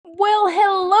Well,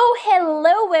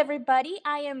 hello, everybody.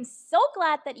 I am so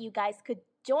glad that you guys could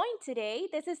join today.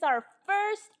 This is our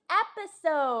first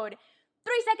episode.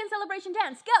 3 second celebration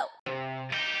dance, go!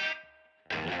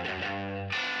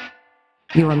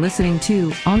 You are listening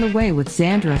to On the Way with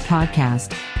Sandra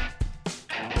podcast.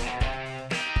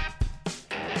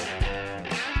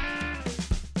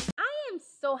 I am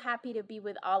so happy to be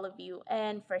with all of you.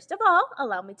 And first of all,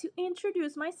 allow me to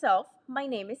introduce myself. My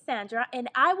name is Sandra, and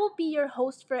I will be your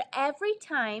host for every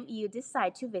time you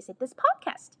decide to visit this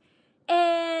podcast.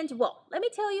 And well, let me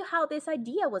tell you how this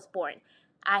idea was born.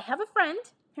 I have a friend.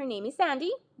 Her name is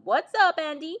Andy. What's up,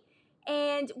 Andy?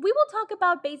 And we will talk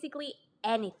about basically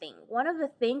anything. One of the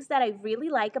things that I really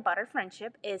like about our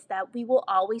friendship is that we will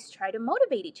always try to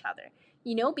motivate each other,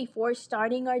 before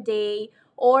starting our day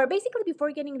or basically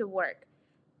before getting to work.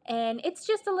 And it's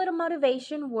just a little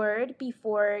motivation word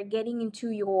before getting into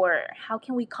your, how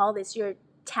can we call this, your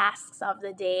tasks of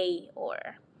the day or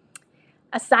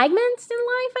assignments in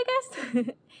life, I guess.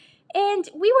 And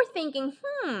we were thinking,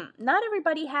 not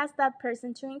everybody has that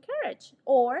person to encourage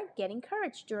or get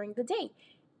encouraged during the day.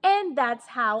 And that's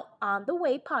how On the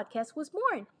Way podcast was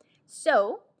born.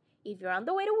 So, if you're on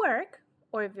the way to work,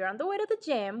 or if you're on the way to the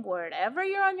gym, wherever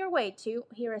you're on your way to,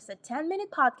 here is a 10-minute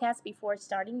podcast before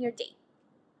starting your day.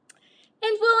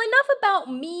 And well, enough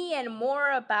about me and more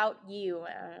about you.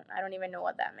 I don't even know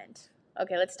what that meant.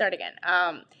 Okay, let's start again.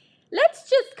 Let's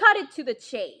just cut it to the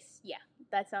chase. Yeah,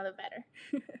 that sounded better.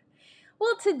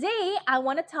 Well, today I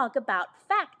want to talk about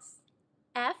facts.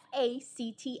 Facts.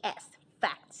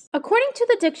 Facts. According to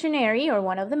the dictionary, or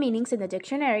one of the meanings in the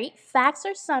dictionary, facts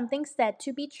are something said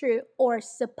to be true or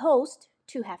supposed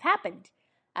to have happened.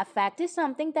 A fact is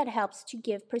something that helps to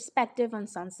give perspective on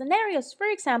some scenarios. For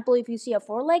example, if you see a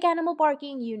four-legged animal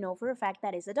barking, you know for a fact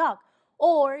that is a dog.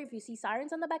 Or if you see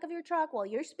sirens on the back of your truck while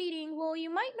you're speeding, well, you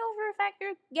might know for a fact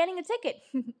you're getting a ticket.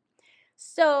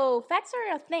 So, facts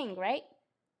are a thing, right?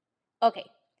 Okay,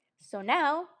 so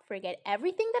now forget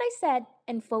everything that I said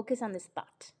and focus on this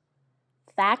thought.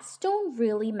 Facts don't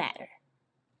really matter.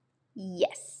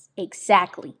 Yes,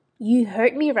 exactly. You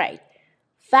heard me right.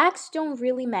 Facts don't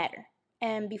really matter.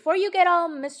 And before you get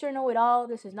all Mr. Know It All,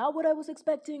 this is not what I was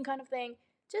expecting kind of thing,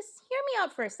 just hear me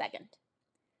out for a second.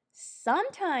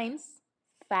 Sometimes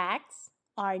facts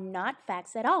are not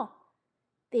facts at all.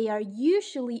 They are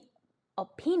usually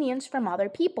opinions from other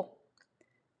people.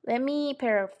 Let me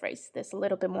paraphrase this a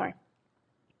little bit more.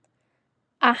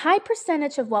 A high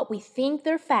percentage of what we think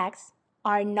they're facts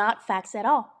are not facts at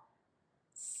all.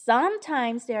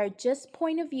 Sometimes they are just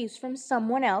point of views from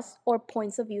someone else or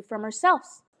points of view from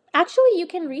ourselves. Actually, you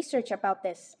can research about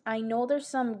this. I know there's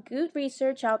some good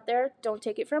research out there. Don't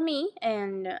take it from me.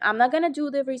 And I'm not going to do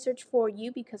the research for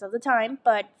you because of the time,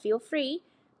 but feel free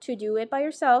to do it by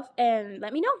yourself and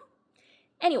let me know.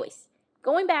 Anyways,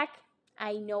 going back,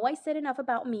 I know I said enough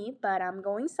about me, but I'm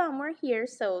going somewhere here,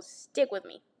 so stick with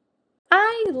me.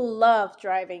 I love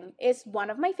driving. It's one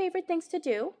of my favorite things to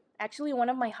do. Actually, one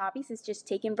of my hobbies is just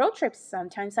taking road trips.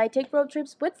 Sometimes I take road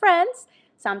trips with friends.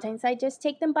 Sometimes I just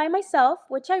take them by myself,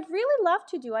 which I really love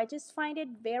to do. I just find it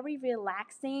very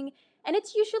relaxing. And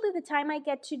it's usually the time I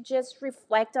get to just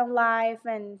reflect on life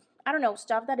and, I don't know,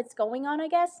 stuff that it's going on, I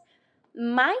guess.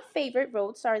 My favorite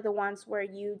roads are the ones where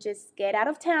you just get out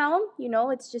of town.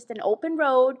 It's just an open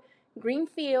road, green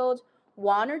field,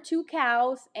 one or two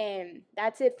cows, and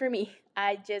that's it for me.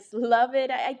 I just love it.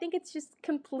 I think it's just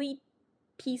complete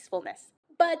peacefulness.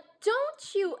 But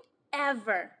don't you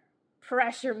ever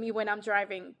pressure me when I'm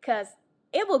driving, because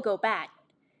it will go bad.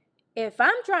 If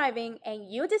I'm driving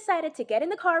and you decided to get in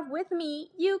the car with me,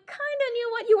 you kind of knew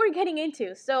what you were getting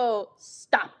into. So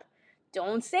stop.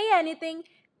 Don't say anything.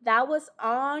 That was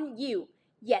on you.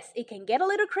 Yes, it can get a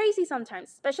little crazy sometimes,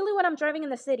 especially when I'm driving in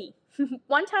the city.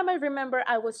 One time I remember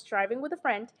I was driving with a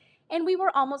friend and we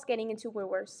were almost getting into where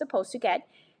we're supposed to get.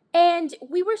 And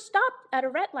we were stopped at a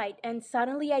red light, and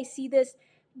suddenly I see this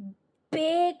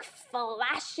big,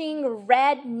 flashing,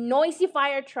 red, noisy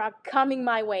fire truck coming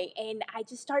my way. And I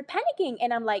just start panicking.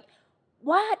 And I'm like,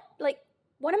 what?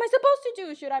 What am I supposed to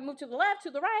do? Should I move to the left,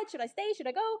 to the right? Should I stay? Should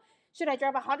I go? Should I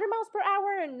drive 100 miles per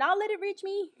hour and not let it reach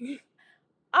me?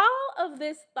 All of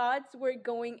these thoughts were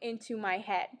going into my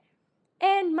head.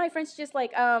 And my friend's just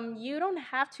like, you don't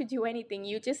have to do anything.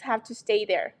 You just have to stay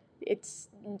there. It's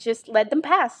just let them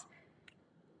pass.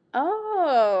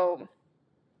 Oh,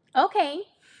 okay.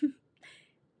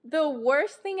 The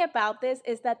worst thing about this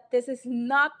is that this is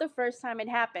not the first time it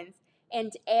happens.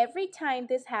 And every time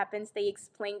this happens, they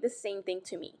explain the same thing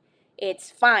to me.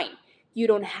 It's fine. You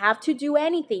don't have to do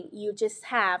anything. You just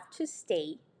have to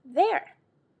stay there.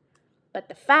 But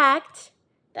the fact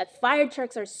that fire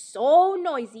trucks are so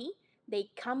noisy. They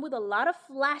come with a lot of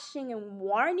flashing and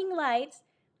warning lights.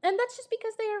 And that's just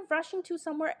because they are rushing to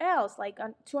somewhere else, like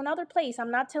to another place. I'm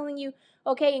not telling you,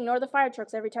 okay, ignore the fire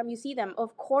trucks every time you see them.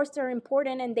 Of course, they're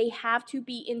important and they have to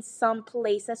be in some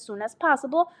place as soon as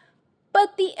possible.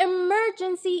 But the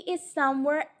emergency is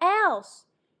somewhere else.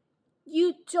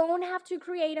 You don't have to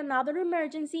create another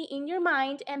emergency in your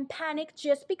mind and panic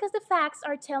just because the facts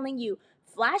are telling you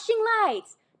flashing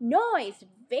lights, noise,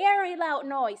 very loud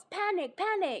noise, panic,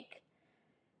 panic.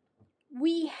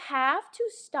 We have to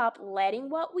stop letting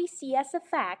what we see as a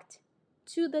fact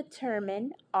to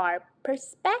determine our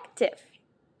perspective.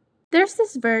 There's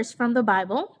this verse from the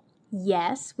Bible.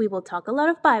 Yes, we will talk a lot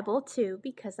of Bible too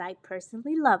because I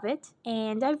personally love it,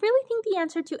 and I really think the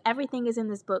answer to everything is in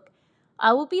this book.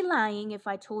 I would be lying if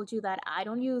I told you that I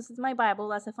don't use my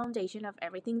Bible as a foundation of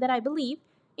everything that I believe,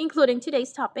 including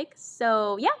today's topic.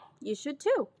 So, yeah, you should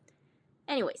too.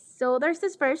 Anyways, so there's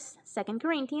this verse, 2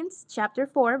 Corinthians chapter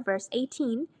 4, verse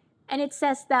 18, and it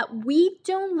says that we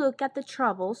don't look at the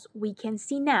troubles we can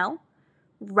see now.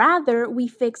 Rather, we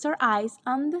fix our eyes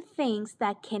on the things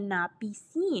that cannot be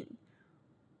seen.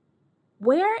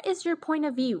 Where is your point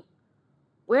of view?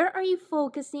 Where are you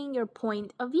focusing your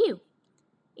point of view?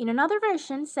 In another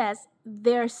version says,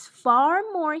 there's far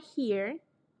more here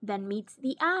than meets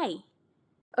the eye.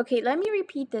 Okay, let me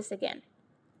repeat this again.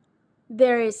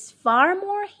 There is far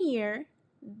more here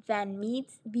than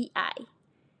meets the eye.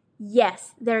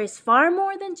 Yes, there is far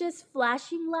more than just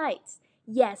flashing lights.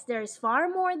 Yes, there is far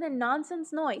more than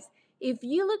nonsense noise. If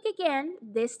you look again,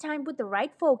 this time with the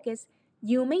right focus,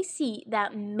 you may see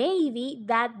that maybe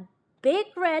that big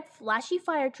red flashy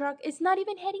fire truck is not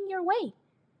even heading your way.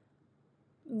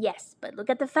 Yes, but look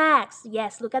at the facts.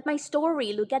 Yes, look at my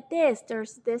story. Look at this.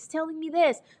 There's this telling me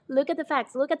this. Look at the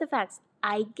facts. Look at the facts.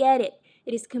 I get it.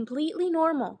 It is completely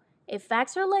normal. If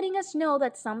facts are letting us know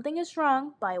that something is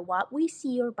wrong by what we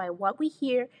see or by what we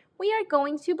hear, we are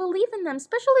going to believe in them,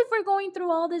 especially if we're going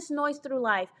through all this noise through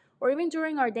life or even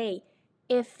during our day.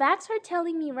 If facts are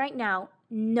telling me right now,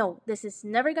 no, this is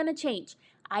never going to change.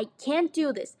 I can't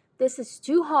do this. This is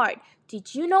too hard.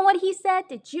 Did you know what he said?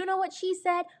 Did you know what she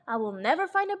said? I will never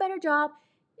find a better job.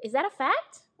 Is that a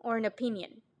fact or an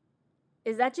opinion?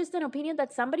 Is that just an opinion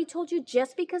that somebody told you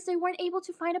just because they weren't able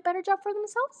to find a better job for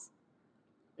themselves?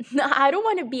 I don't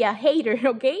want to be a hater,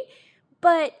 okay?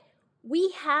 But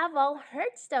we have all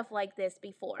heard stuff like this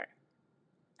before.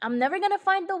 I'm never going to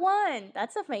find the one.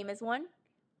 That's a famous one.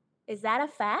 Is that a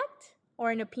fact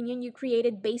or an opinion you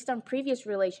created based on previous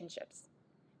relationships?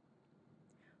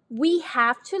 We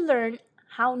have to learn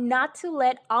how not to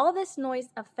let all this noise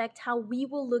affect how we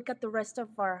will look at the rest of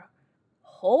our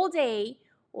whole day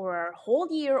or our whole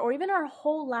year or even our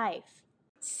whole life.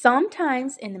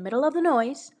 Sometimes in the middle of the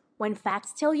noise, when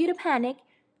facts tell you to panic,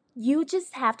 you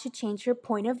just have to change your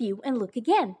point of view and look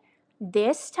again,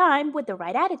 this time with the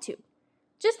right attitude.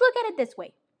 Just look at it this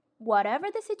way. Whatever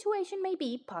the situation may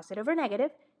be, positive or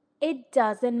negative, it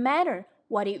doesn't matter.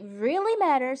 What it really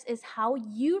matters is how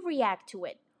you react to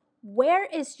it. Where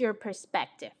is your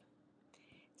perspective?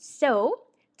 So,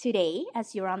 today,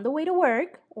 as you're on the way to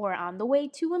work, or on the way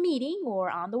to a meeting,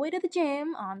 or on the way to the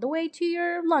gym, on the way to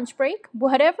your lunch break,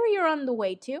 whatever you're on the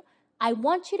way to, I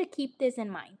want you to keep this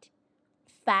in mind.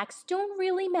 Facts don't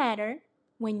really matter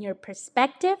when your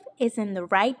perspective is in the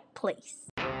right place.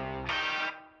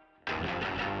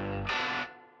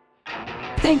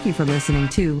 Thank you for listening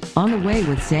to On the Way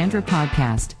with Sandra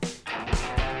podcast.